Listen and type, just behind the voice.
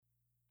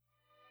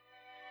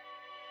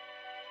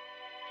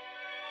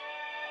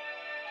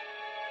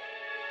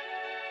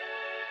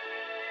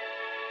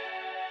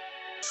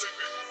Yeah.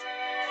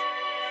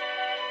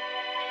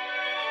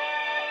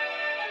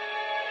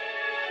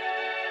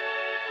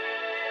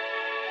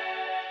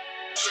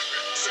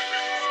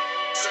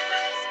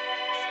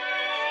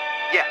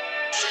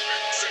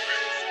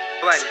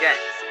 Play the game.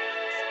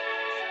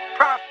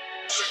 Prop.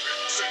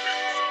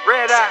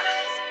 Red Eye.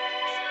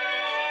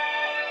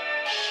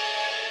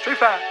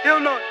 3-5. You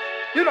don't know it.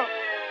 You know.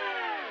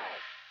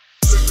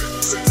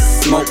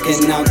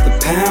 Smoking out the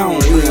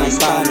pound, we don't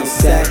buy no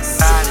sacks.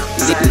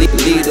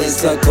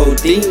 Liters of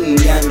codeine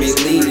got me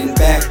leaning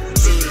back.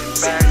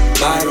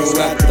 Bottle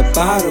after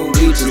bottle,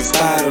 we just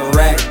buy the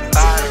rack.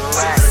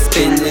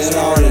 Spend it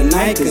all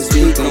tonight, cause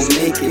we gon'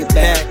 make it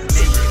back.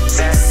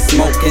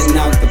 Smoking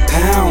out the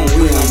pound,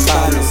 we don't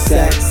buy no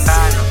sacks.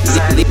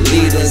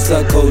 Liters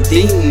of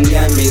codeine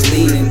got me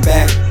leaning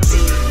back.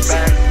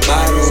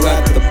 Bottle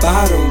after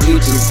bottle, we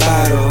just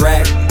buy the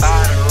rack.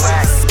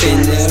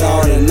 Spend it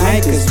all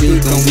tonight, cause we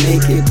gon'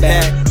 make it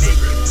back.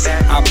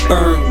 I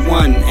burn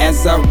one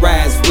as I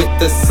rise with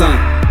the sun.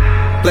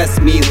 Bless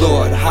me,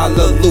 Lord,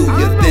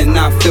 hallelujah, then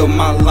I fill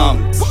my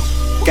lungs.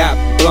 Got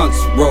blunts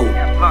rolled,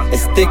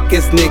 as thick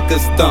as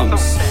niggas'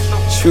 thumbs.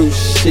 True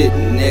shit,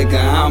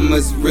 nigga, I'm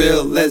as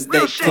real as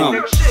they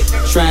come.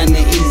 Trying to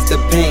ease the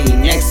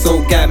pain,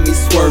 XO got me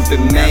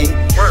swerving, man.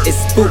 It's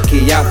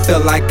spooky, I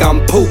feel like I'm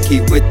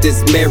Pookie with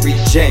this Mary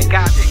Jane.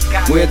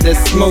 Where the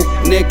smoke,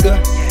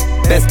 nigga,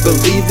 best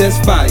believe there's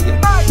fire.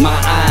 My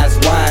eyes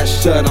wide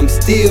shut, I'm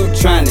still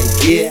trying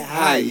to get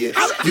higher.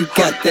 You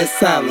got that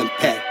silent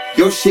pack,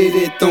 your shit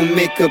it don't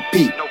make a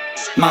beat.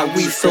 My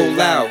weed so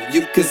loud,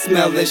 you can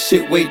smell that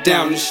shit way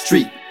down the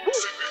street.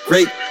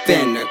 Grape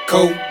Fanta,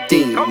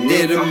 codeine,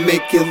 it'll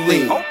make you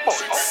lean.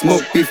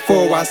 Smoke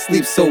before I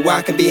sleep so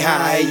I can be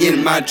high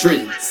in my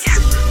dreams.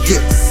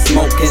 Yeah.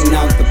 Smoking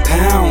out the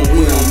pound,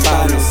 we don't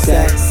buy no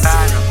sacks.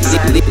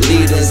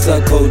 Liters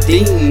of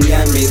codeine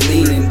got me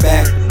leaning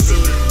back.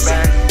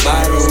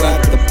 Bottle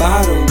after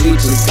bottle, we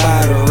just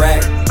buy the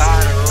rack.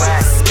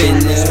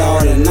 Spend it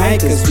all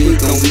tonight, cause we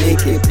gon'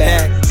 make it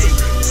back.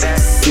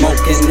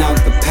 Smoking out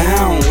the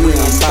pound, we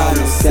don't buy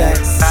no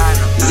sacks.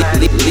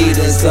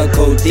 Liters of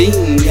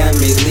codeine got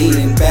me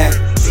leaning back.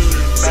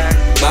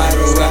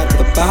 Bottle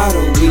after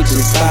bottle, we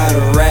just buy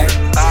the rack.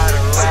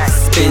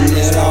 Spend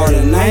it all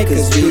tonight,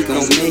 cause we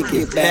gon' make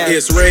it back.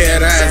 It's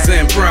red eyes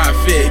and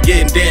profit,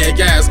 getting dead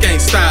guys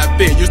can't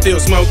stop it. You still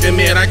smoking,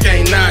 man, I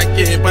can't knock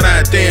it, but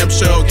I damn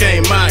sure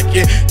can't mock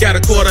it. Got a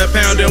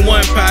 £quarter-pound in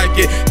one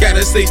pocket, got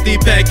a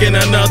 60-pack in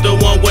another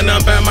one. When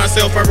I'm by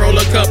myself, I roll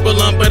a couple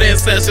of but in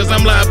sessions,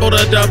 I'm liable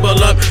to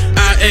double up.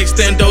 I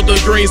extend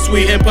the green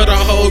sweet and put a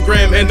whole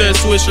gram in the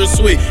Swisher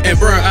sweet. And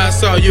bruh, I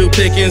saw you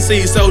picking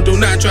seeds, so do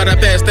not try to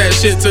pass that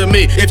shit to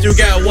me. If you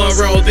got one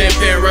roll, then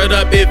pair it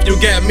up. If you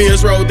got me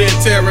as roll, then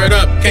tear it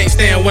up. Can't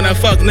stand when a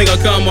fuck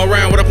nigga come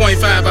around with a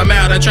 .5. I'm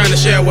out and trying to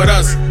share with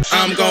us.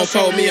 I'm gon'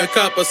 pour me a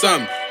cup or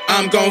something.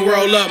 I'm gon'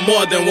 roll up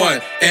more than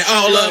one. And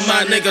all of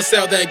my niggas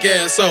sell that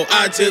gas, so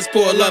I just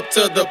pull up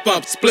to the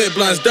pump. Split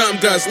blunts, dumb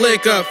guns,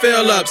 lick up,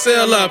 fill up,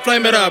 sell up,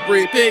 flame it up,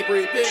 repeat.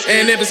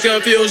 And if it's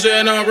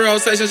confusion on road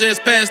stations,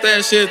 just pass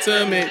that shit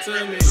to me.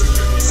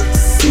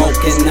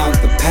 Smoking out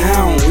the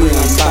pound, we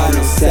don't buy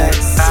no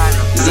sacks.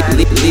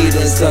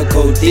 Liters of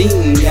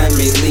codeine got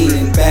me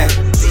leaning back.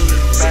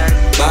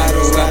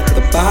 Bottle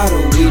after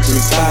bottle, we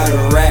just buy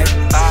the rack.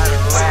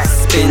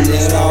 Spend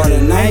it all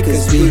tonight,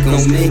 cause we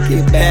gon' make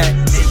it back.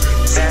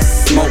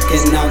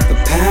 Smoking out the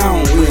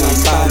pound, we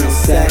don't buy no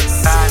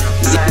sacks.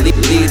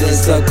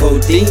 Liters of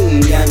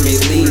codeine got me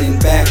leaning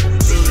back.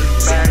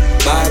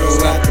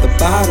 Bottle after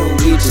bottle,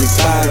 we just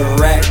buy the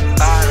rack.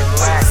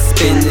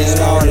 Spend it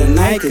all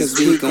tonight, cause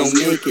we gon'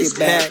 make it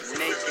back.